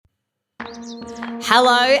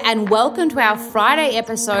Hello and welcome to our Friday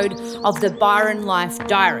episode of the Byron Life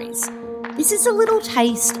Diaries. This is a little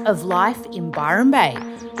taste of life in Byron Bay,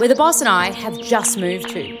 where the boss and I have just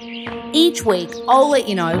moved to. Each week, I'll let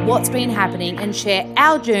you know what's been happening and share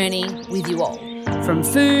our journey with you all. From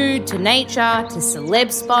food to nature to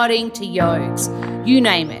celeb spotting to yogs, you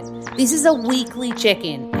name it. This is a weekly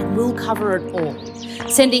check-in and we'll cover it all.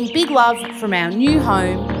 Sending big love from our new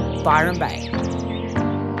home, Byron Bay.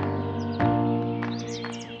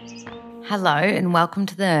 Hello and welcome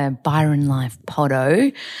to the Byron Life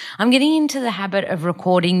Poddo. I'm getting into the habit of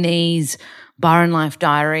recording these Byron Life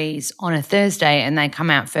Diaries on a Thursday and they come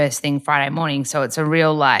out first thing Friday morning. So it's a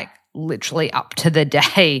real literally up to the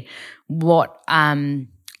day what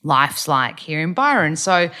life's like here in Byron.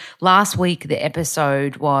 So last week the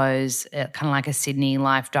episode was kind of like a Sydney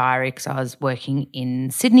life diary because I was working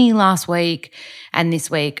in Sydney last week, and this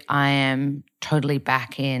week I am totally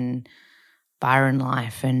back in Byron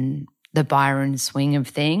life and the Byron swing of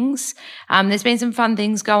things. There's been some fun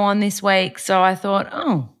things go on this week, so I thought,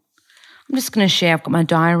 I'm just going to share. I've got my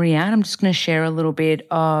diary out. I'm just going to share a little bit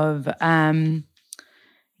of, Byron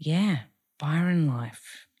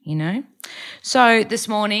life, you know. So this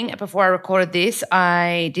morning, before I recorded this,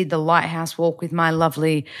 I did the lighthouse walk with my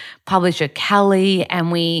lovely publisher, Callie,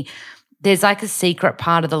 and there's like a secret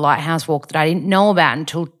part of the lighthouse walk that I didn't know about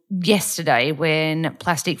until yesterday when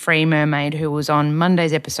Plastic Free Mermaid, who was on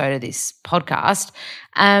Monday's episode of this podcast,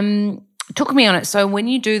 took me on it. So when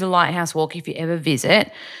you do the lighthouse walk, if you ever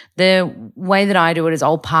visit, the way that I do it is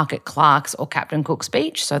I'll park at Clark's or Captain Cook's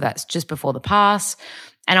Beach, so that's just before the pass,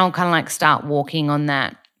 and I'll kind of start walking on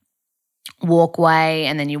that walkway,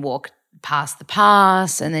 and then you walk past the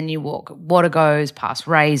pass, and then you walk Water Goes past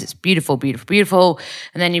Ray's. It's beautiful, beautiful, beautiful.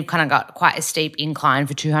 And then you've kind of got quite a steep incline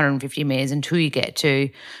for 250 metres until you get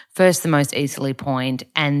to first the most easterly point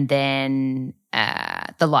and then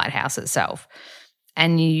the lighthouse itself.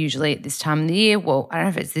 And you usually at this time of the year, well, I don't know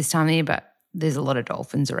if it's this time of the year, but there's a lot of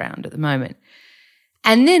dolphins around at the moment.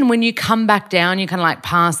 And then when you come back down, you kind of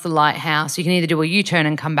pass the lighthouse. You can either do a U-turn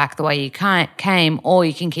and come back the way you came, or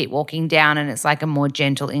you can keep walking down and it's like a more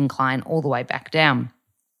gentle incline all the way back down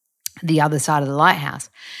the other side of the lighthouse.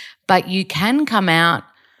 But you can come out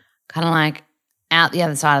kind of out the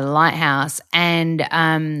other side of the lighthouse, and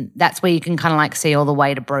that's where you can kind of see all the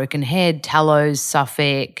way to Broken Head, Tallows,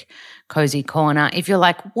 Suffolk, Cozy Corner. If you're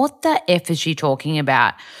like, what the F is she talking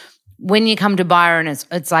about? When you come to Byron,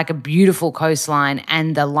 it's like a beautiful coastline,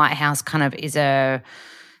 and the lighthouse kind of is a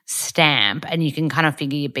stamp, and you can kind of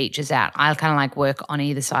figure your beaches out. I kind of work on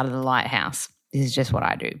either side of the lighthouse. This is just what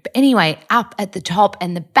I do. But anyway, up at the top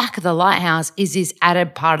and the back of the lighthouse is this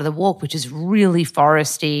added part of the walk, which is really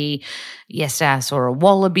foresty. Yesterday I saw a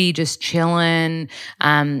wallaby just chilling,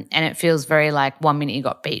 and it feels very 1 minute you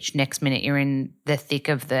got beach, next minute you're in the thick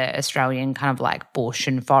of the Australian kind of bush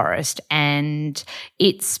and forest, and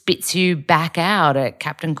it spits you back out at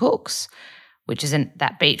Captain Cook's, which isn't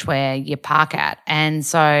that beach where you park at. And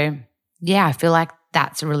so, yeah, I feel like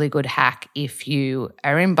that's a really good hack if you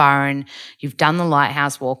are in Byron, you've done the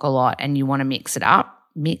lighthouse walk a lot and you want to mix it up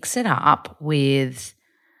with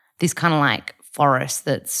this kind of forest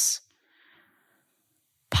that's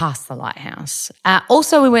past the lighthouse.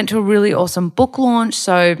 Also, we went to a really awesome book launch.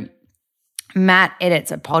 So Matt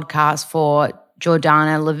edits a podcast for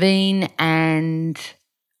Jordana Levine, and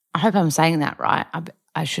I hope I'm saying that right.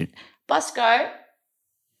 I should. Bosco,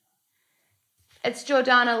 it's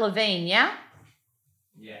Jordana Levine, yeah?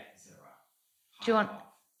 Yeah, is that right? Do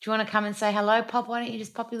you want to come and say hello, Pop? Why don't you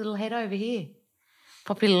just pop your little head over here?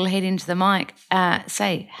 Pop your little head into the mic.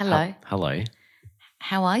 Say hello. Hello.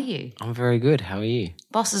 How are you? I'm very good. How are you?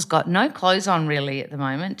 Boss has got no clothes on really at the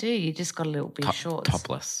moment, do you? You just got a little bit shorts.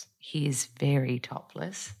 Topless. He is very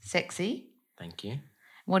topless. Sexy. Thank you.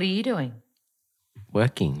 What are you doing?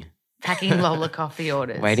 Working. Packing Lola coffee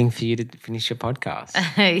orders. Waiting for you to finish your podcast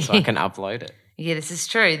so I can upload it. Yeah, this is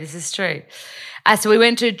true. So we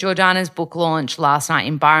went to Jordana's book launch last night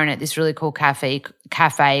in Byron at this really cool cafe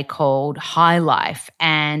called High Life,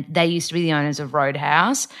 and they used to be the owners of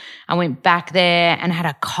Roadhouse. I went back there and had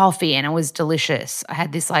a coffee, and it was delicious. I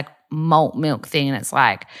had this malt milk thing, and it's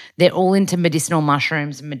they're all into medicinal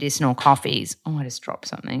mushrooms and medicinal coffees. Oh, I just dropped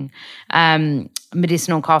something.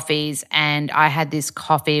 Medicinal coffees, and I had this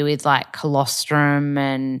coffee with colostrum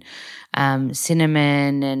and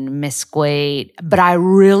cinnamon and mesquite, but I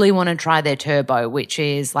really want to try their turbo, which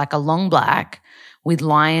is a long black with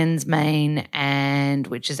lion's mane, and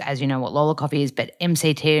which is, as you know, what Lola coffee is, but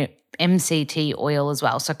MCT oil as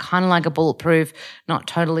well. So kind of like a bulletproof, not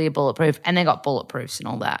totally a bulletproof, and they got bulletproofs and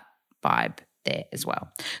all that vibe there as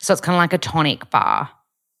well. So it's kind of like a tonic bar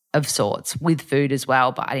of sorts with food as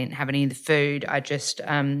well, but I didn't have any of the food. I just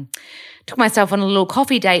took myself on a little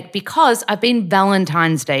coffee date because I've been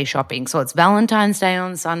Valentine's Day shopping. So it's Valentine's Day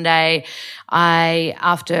on Sunday.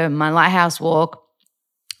 After my lighthouse walk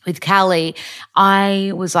with Callie,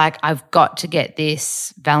 I was like, I've got to get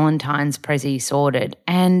this Valentine's prezi sorted.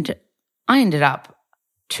 And I ended up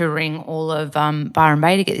touring all of Byron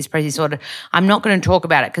Bay to get this prezi sorted. I'm not going to talk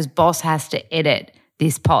about it because Boss has to edit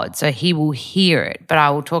this pod, so he will hear it, but I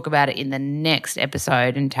will talk about it in the next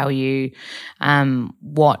episode and tell you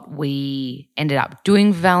what we ended up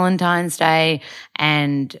doing for Valentine's Day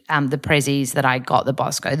and the prezzies that I got the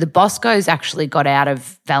Bosco. The Bosco's actually got out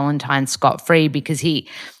of Valentine's scot-free because he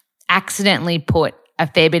accidentally put a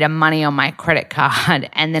fair bit of money on my credit card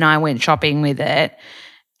and then I went shopping with it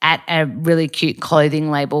at a really cute clothing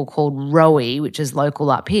label called Rowie, which is local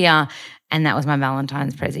up here. And that was my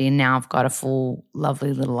Valentine's prezi. And now I've got a full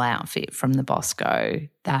lovely little outfit from the Bosco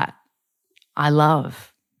that I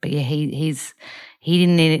love. But yeah, he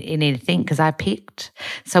didn't need to think because I picked.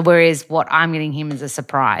 So whereas what I'm getting him is a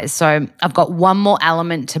surprise. So I've got one more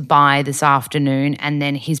element to buy this afternoon and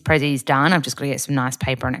then his prezi's done. I've just got to get some nice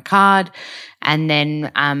paper and a card. And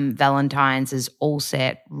then Valentine's is all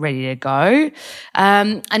set, ready to go.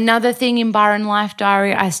 Another thing in Byron Life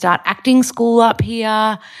Diary, I start acting school up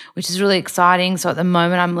here, which is really exciting. So at the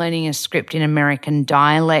moment I'm learning a script in American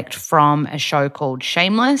dialect from a show called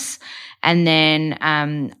Shameless. And then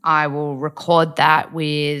I will record that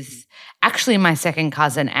with actually my second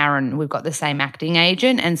cousin, Aaron. We've got the same acting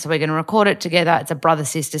agent, and so we're going to record it together. It's a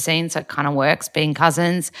brother-sister scene, so it kind of works being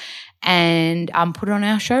cousins, and put it on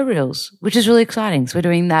our show reels, which is really exciting. So we're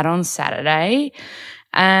doing that on Saturday.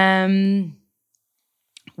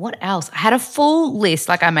 What else? I had a full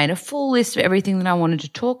list. I made a full list of everything that I wanted to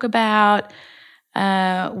talk about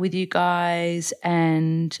with you guys,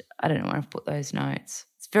 and I don't know where I've put those notes.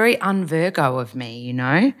 Very un-Virgo of me, you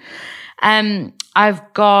know.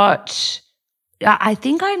 I've got – I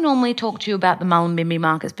think I normally talk to you about the Mullumbimby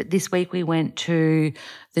markets, but this week we went to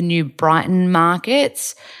the new Brighton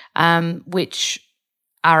markets, which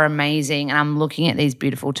are amazing. And I'm looking at these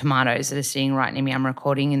beautiful tomatoes that are sitting right near me. I'm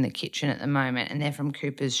recording in the kitchen at the moment, and they're from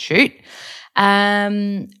Cooper's Shoot.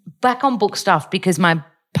 Back on book stuff because my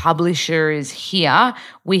publisher is here.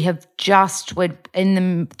 We're in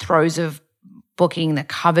the throes of booking the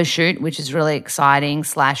cover shoot, which is really exciting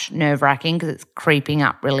 / nerve-wracking because it's creeping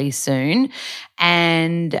up really soon.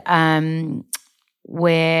 And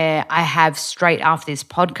where I have straight after this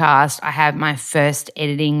podcast, I have my first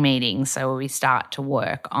editing meeting. So we start to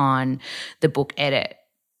work on the book edit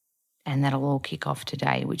and that'll all kick off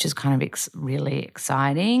today, which is kind of really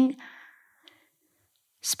exciting.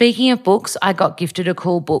 Speaking of books, I got gifted a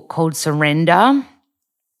cool book called Surrender.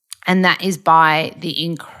 And that is by the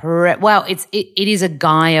it is a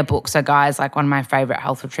Gaia book. So Gaia is like one of my favourite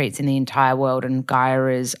health retreats in the entire world, and Gaia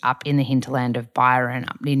is up in the hinterland of Byron,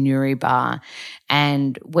 up near Newrybar.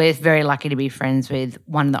 And we're very lucky to be friends with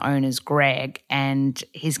one of the owners, Greg, and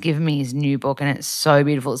he's given me his new book and it's so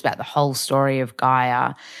beautiful. It's about the whole story of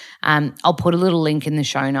Gaia. I'll put a little link in the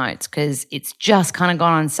show notes because it's just kind of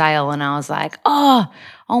gone on sale and I was like, I'll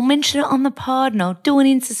mention it on the pod and I'll do an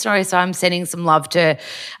Insta story. So I'm sending some love to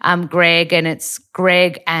Greg, and it's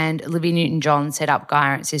Greg and Olivia Newton-John set up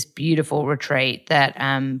Gaia. It's this beautiful retreat that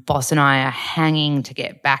Boss and I are hanging to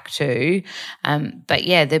get back to. But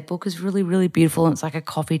yeah, their book is really, really beautiful. And it's like a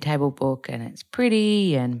coffee table book and it's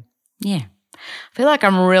pretty and yeah. I feel like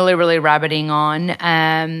I'm really, really rabbiting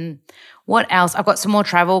on. What else? I've got some more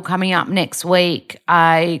travel coming up next week.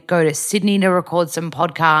 I go to Sydney to record some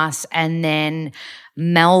podcasts and then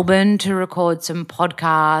Melbourne to record some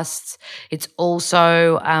podcasts. It's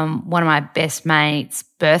also one of my best mates'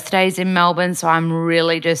 birthdays in Melbourne, so I'm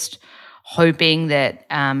really just hoping that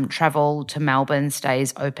travel to Melbourne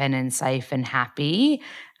stays open and safe and happy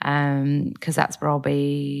because that's where I'll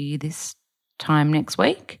be this time next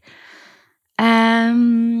week.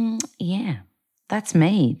 Yeah, that's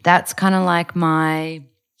me. That's kind of like my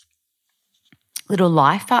little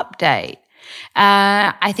life update.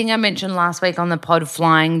 I think I mentioned last week on the pod,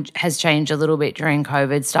 flying has changed a little bit during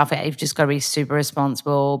COVID stuff. You've just got to be super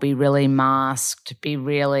responsible, be really masked, be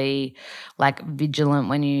really vigilant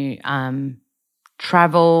when you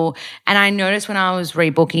travel. And I noticed when I was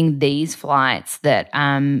rebooking these flights that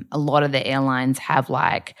a lot of the airlines have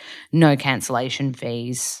no cancellation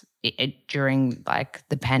fees during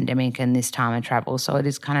the pandemic and this time of travel. So it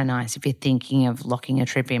is kind of nice if you're thinking of locking a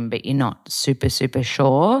trip in but you're not super, super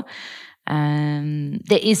sure.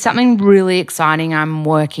 There is something really exciting I'm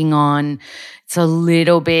working on. It's a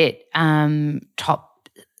little bit top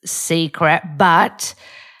secret, but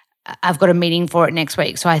I've got a meeting for it next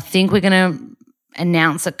week. So I think we're going to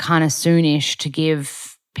announce it kind of soonish to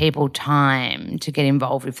give people time to get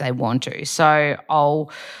involved if they want to. So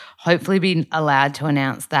I'll hopefully be allowed to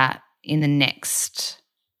announce that in the next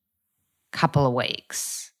couple of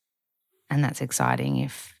weeks. And that's exciting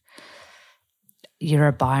if you're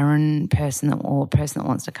a Byron person or a person that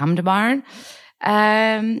wants to come to Byron.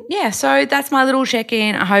 So that's my little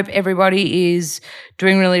check-in. I hope everybody is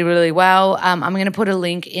doing really, really well. I'm going to put a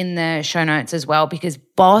link in the show notes as well because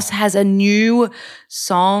Boss has a new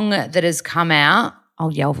song that has come out.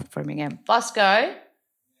 I'll yell for him again. Bosco,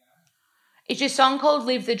 it's your song called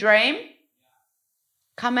Live the Dream.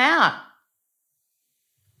 Come out.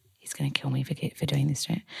 He's going to kill me for doing this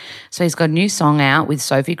to him. So he's got a new song out with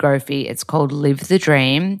Sophie Grophy. It's called Live the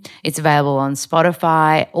Dream. It's available on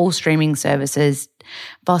Spotify, all streaming services.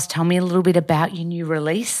 Boss, tell me a little bit about your new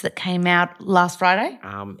release that came out last Friday.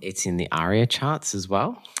 It's in the ARIA charts as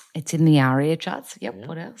well. It's in the ARIA charts. Yep. Yeah.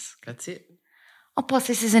 What else? That's it. Oh, Boss,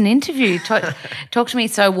 this is an interview. Talk to me.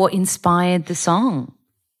 So what inspired the song?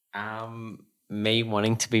 Me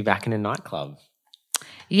wanting to be back in a nightclub.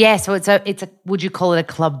 Yeah, so it's a would you call it a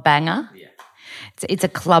club banger? Yeah. It's a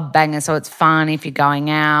club banger, so it's fun if you're going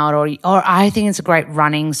out or I think it's a great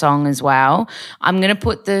running song as well. I'm going to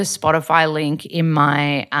put the Spotify link in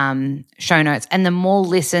my show notes, and the more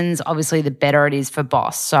listens, obviously, the better it is for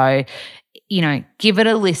Boss. So, give it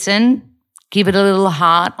a listen, give it a little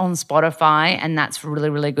heart on Spotify, and that's really,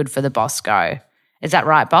 really good for the Bosco. Is that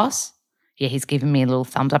right, Boss? Yeah, he's giving me a little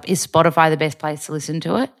thumbs up. Is Spotify the best place to listen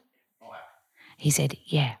to it? He said,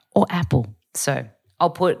 yeah, or Apple. So I'll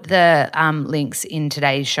put the links in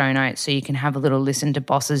today's show notes so you can have a little listen to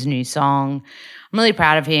Boss's new song. I'm really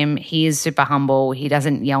proud of him. He is super humble. He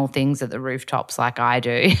doesn't yell things at the rooftops like I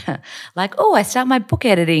do. Like, oh, I start my book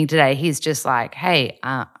editing today. He's just like, hey,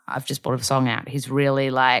 I've just brought a song out. He's really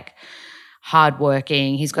like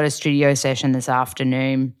hardworking. He's got a studio session this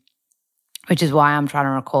afternoon, which is why I'm trying to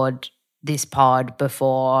record this pod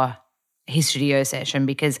before his studio session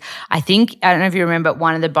because I don't know if you remember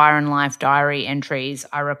one of the Byron Life Diary entries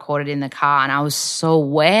I recorded in the car and I was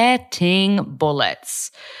sweating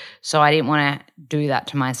bullets. So I didn't want to do that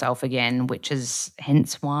to myself again, which is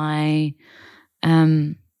hence why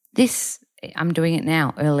I'm doing it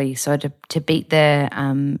now early. So to beat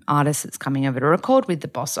the artist that's coming over to record with the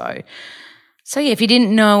Bosso. So, yeah, if you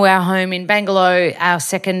didn't know, our home in Bangalore, our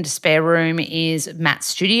second spare room is Matt's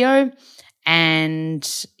studio.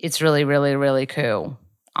 And it's really, really, really cool,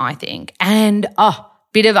 I think. And,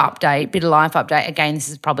 bit of life update. Again, this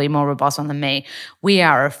is probably more of a Boss on than me. We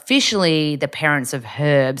are officially the parents of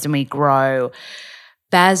herbs and we grow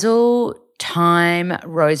basil, thyme,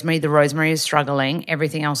 rosemary. The rosemary is struggling.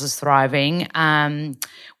 Everything else is thriving.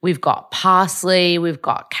 We've got parsley. We've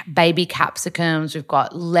got baby capsicums. We've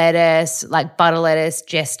got lettuce, like butter lettuce,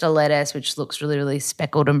 jester lettuce, which looks really, really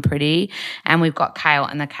speckled and pretty. And we've got kale,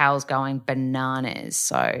 and the kale's going bananas.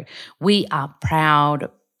 So we are proud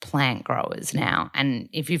plant growers now. And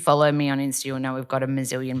if you follow me on Insta, you'll know we've got a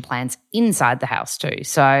mazillion plants inside the house too.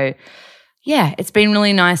 So, yeah, it's been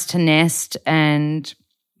really nice to nest and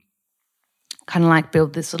kind of like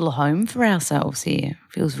build this little home for ourselves here.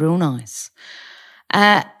 Feels real nice.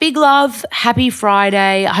 Big love, happy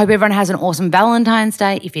Friday. I hope everyone has an awesome Valentine's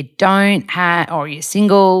Day. If you don't have, or you're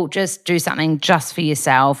single, just do something just for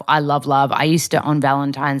yourself. I love love. I used to, on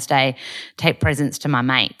Valentine's Day, take presents to my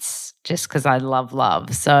mates just because I love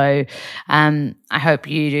love. So I hope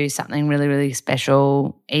you do something really, really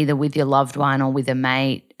special either with your loved one or with a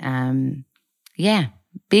mate.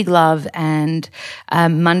 Big love. And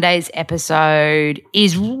Monday's episode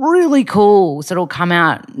is really cool. So it'll come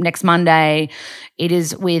out next Monday. It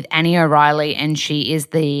is with Annie O'Reilly, and she is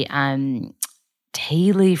the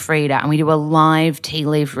tea leaf reader, and we do a live tea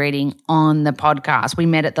leaf reading on the podcast. We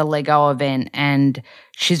met at the Lego event, and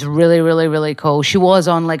she's really, really, really cool. She was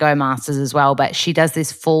on Lego Masters as well, but she does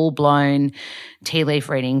this full-blown tea leaf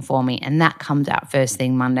reading for me, and that comes out first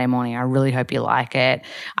thing Monday morning. I really hope you like it.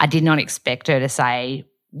 I did not expect her to say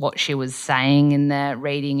what she was saying in the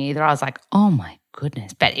reading either. I was like, oh my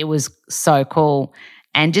goodness, but it was so cool.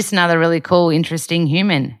 And just another really cool, interesting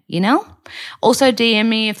human, Also DM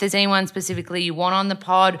me if there's anyone specifically you want on the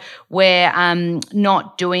pod. We're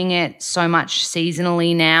not doing it so much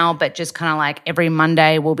seasonally now, but just kind of like every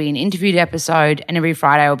Monday will be an interviewed episode, and every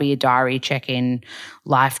Friday will be a diary check-in,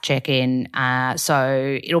 life check-in.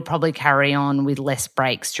 So it'll probably carry on with less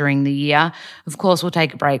breaks during the year. Of course, we'll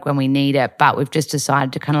take a break when we need it, but we've just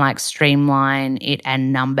decided to kind of like streamline it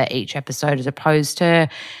and number each episode as opposed to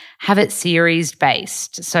have it series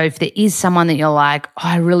based. So if there is someone that you're like, oh,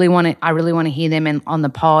 I really want to hear them on the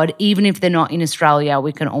pod, even if they're not in Australia,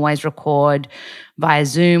 we can always record via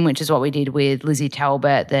Zoom, which is what we did with Lizzie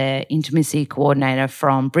Talbot, the intimacy coordinator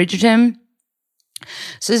from Bridgerton.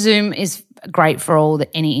 So Zoom is great for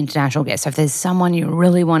any international guests. So if there's someone you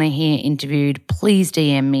really want to hear interviewed, please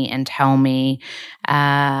DM me and tell me.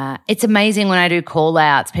 It's amazing when I do call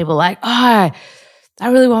outs. People are like, oh, I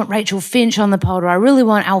really want Rachel Finch on the pod, or I really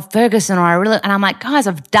want Al Ferguson, and I'm like, guys,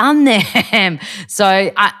 I've done them. So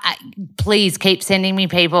I please keep sending me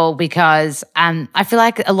people, because I feel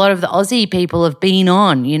like a lot of the Aussie people have been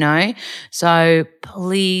on, So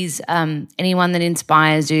please, anyone that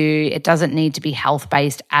inspires you, it doesn't need to be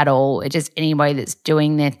health-based at all. It's just anybody that's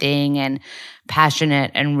doing their thing and passionate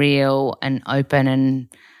and real and open and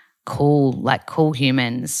cool, like cool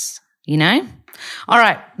humans, All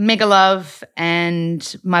right, mega love,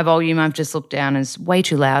 and my volume I've just looked down is way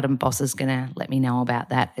too loud, and Boss is going to let me know about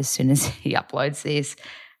that as soon as he uploads this.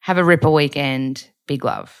 Have a ripper weekend. Big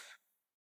love.